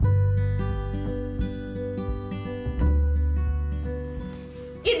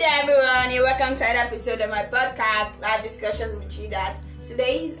Good day, everyone. You're welcome to another episode of my podcast, Live Discussion with Mujidat.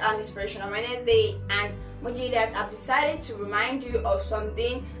 Today is an inspirational Wednesday, and Mujidat, I've decided to remind you of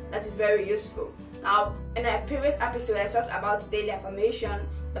something that is very useful. Now, in a previous episode, I talked about daily affirmation,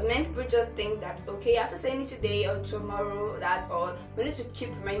 but many people just think that, okay, after saying it today or tomorrow, that's all. We need to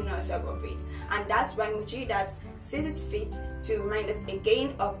keep reminding ourselves of it. And that's why Mujidat sees it fit to remind us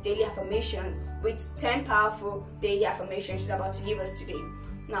again of daily affirmations with 10 powerful daily affirmations she's about to give us today.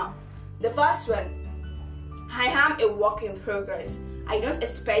 Now, the first one, I am a work in progress. I don't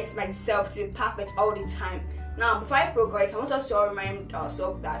expect myself to be perfect all the time. Now, before I progress, I want us to all remind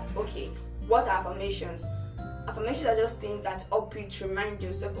ourselves that, okay, what are affirmations? Affirmations are just things that help you to remind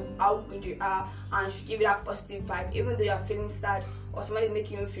yourself of how good you are and should give you that positive vibe, even though you're feeling sad or somebody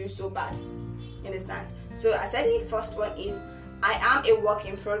making you feel so bad. You understand? So I said the first one is, I am a work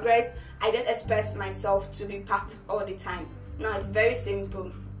in progress. I don't expect myself to be perfect all the time. Now, it's very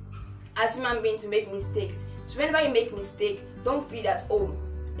simple. As human beings, we make mistakes. So whenever you make mistake, don't feel that, oh,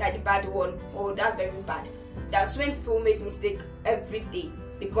 you're the bad one, or that's very bad. There are so many people who make mistake every day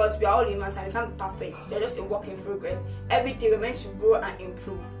because we are all humans and we can't be perfect. You're just a work in progress. Every day we're meant to grow and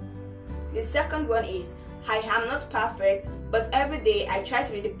improve. The second one is, I am not perfect, but every day I try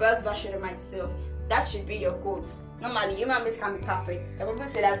to be the best version of myself. That should be your goal. Normally, human beings can be perfect. The people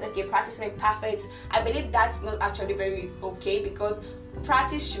say that, okay, practice make perfect. I believe that's not actually very okay, because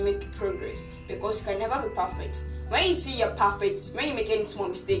practice should make progress, because you can never be perfect. When you see you're perfect, when you make any small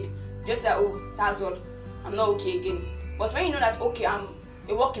mistake, just say, oh, that's all, I'm not okay again. But when you know that, okay, I'm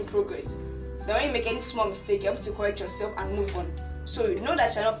a work in progress, then when you make any small mistake, you're able to correct yourself and move on. So you know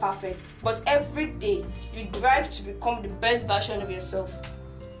that you're not perfect, but every day you drive to become the best version of yourself.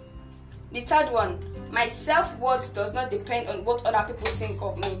 The third one, my self-worth does not depend on what other people think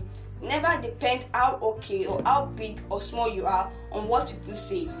of me. Never depend how okay or how big or small you are on what people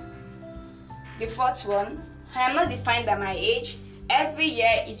say. The fourth one, I am not defined by my age. Every year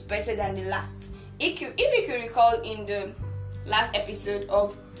is better than the last. If you can recall in the last episode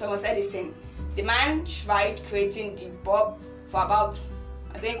of Thomas Edison, the man tried creating the bulb for about,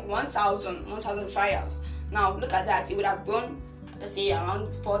 I think, 1,000 trials. Now look at that, he would have grown, let's say,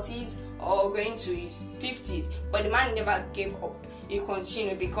 around 40s or going to his 50s, but the man never gave up. He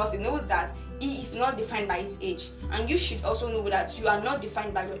continued because he knows that he is not defined by his age, and you should also know that you are not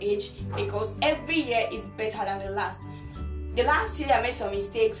defined by your age, because every year is better than the last. The last year I made some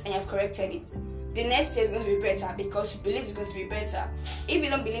mistakes and you have corrected it. The next year is going to be better because you believe it's going to be better. If you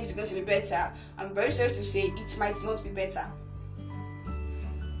don't believe it's going to be better, I'm very sorry to say it might not be better.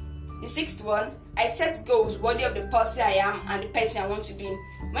 The sixth one, I set goals worthy of the person I am and the person I want to be.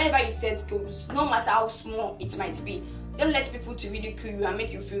 Whenever you set goals, no matter how small it might be, don't let people to ridicule you and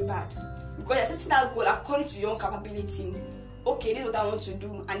make you feel bad. Because you're setting that goal according to your own capability. Okay, this is what I want to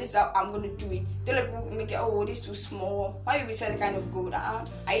do, and this is how I'm going to do it. Don't let people make it, oh, this is too small. Why you set the kind of goal? Are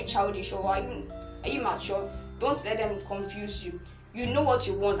you childish or are you mature? Don't let them confuse you. You know what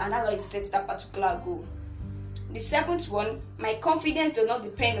you want, and that's why you set that particular goal. The seventh one, my confidence does not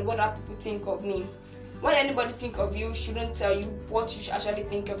depend on what other people think of me. What anybody think of you shouldn't tell you what you should actually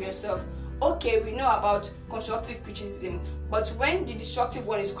think of yourself. Okay, we know about constructive criticism, but when the destructive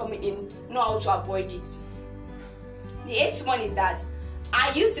one is coming in, know how to avoid it. The eighth one is that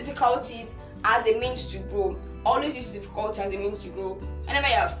I use difficulties as a means to grow. Always use difficulty as a means to grow. Whenever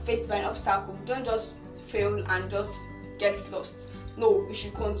you are faced by an obstacle, don't just fail and just get lost. No, you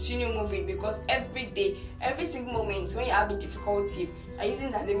should continue moving, because every day, every single moment when you have a difficulty, you're using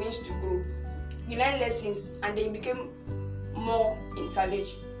it as a means to grow. You learn lessons and then you become more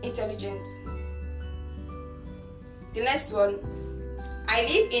intelligent. The next one, I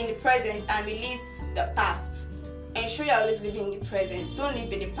live in the present and release the past. Ensure you're always living in the present. Don't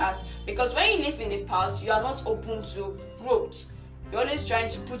live in the past, because when you live in the past, you are not open to growth. You're always trying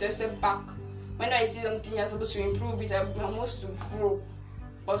to put yourself back. When I see something you're supposed to improve it, you're supposed to grow.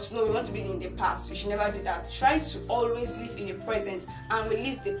 But no, you want to be in the past. You should never do that. Try to always live in the present and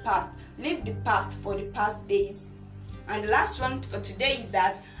release the past. Leave the past for the past days. And the last one for today is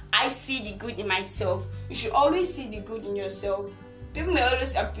that I see the good in myself. You should always see the good in yourself. People may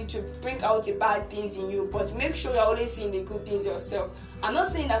always appear to bring out the bad things in you, but make sure you're always seeing the good things yourself. I'm not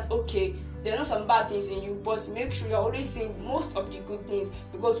saying that, okay, there are not some bad things in you, but make sure you're always seeing most of the good things,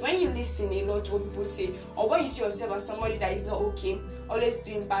 because when you listen a lot to what people say, or when you see yourself as somebody that is not okay, always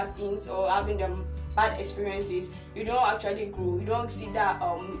doing bad things or having bad experiences, you don't actually grow. You don't see that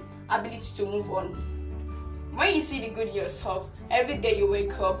ability to move on. When you see the good in yourself, every day you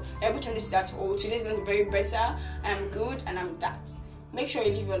wake up, every time you say that, oh, today is going to be very better, I'm good and I'm that. Make sure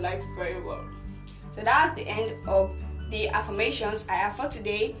you live your life very well. So that's the end of the affirmations I have for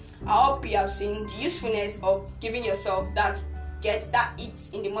today. I hope you have seen the usefulness of giving yourself that it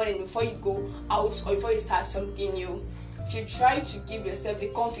in the morning before you go out or before you start something new. You should try to give yourself the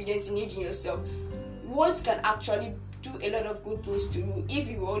confidence you need in yourself. Words can actually do a lot of good things to you if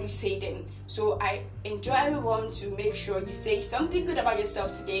you always say them. So I enjoy everyone to make sure you say something good about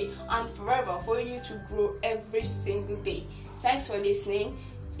yourself today and forever for you to grow every single day. Thanks for listening.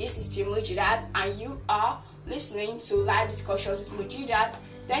 This is Mujidat and you are listening to Live Discussions with Mujidat.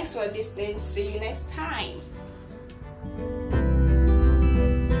 Thanks for listening. See you next time.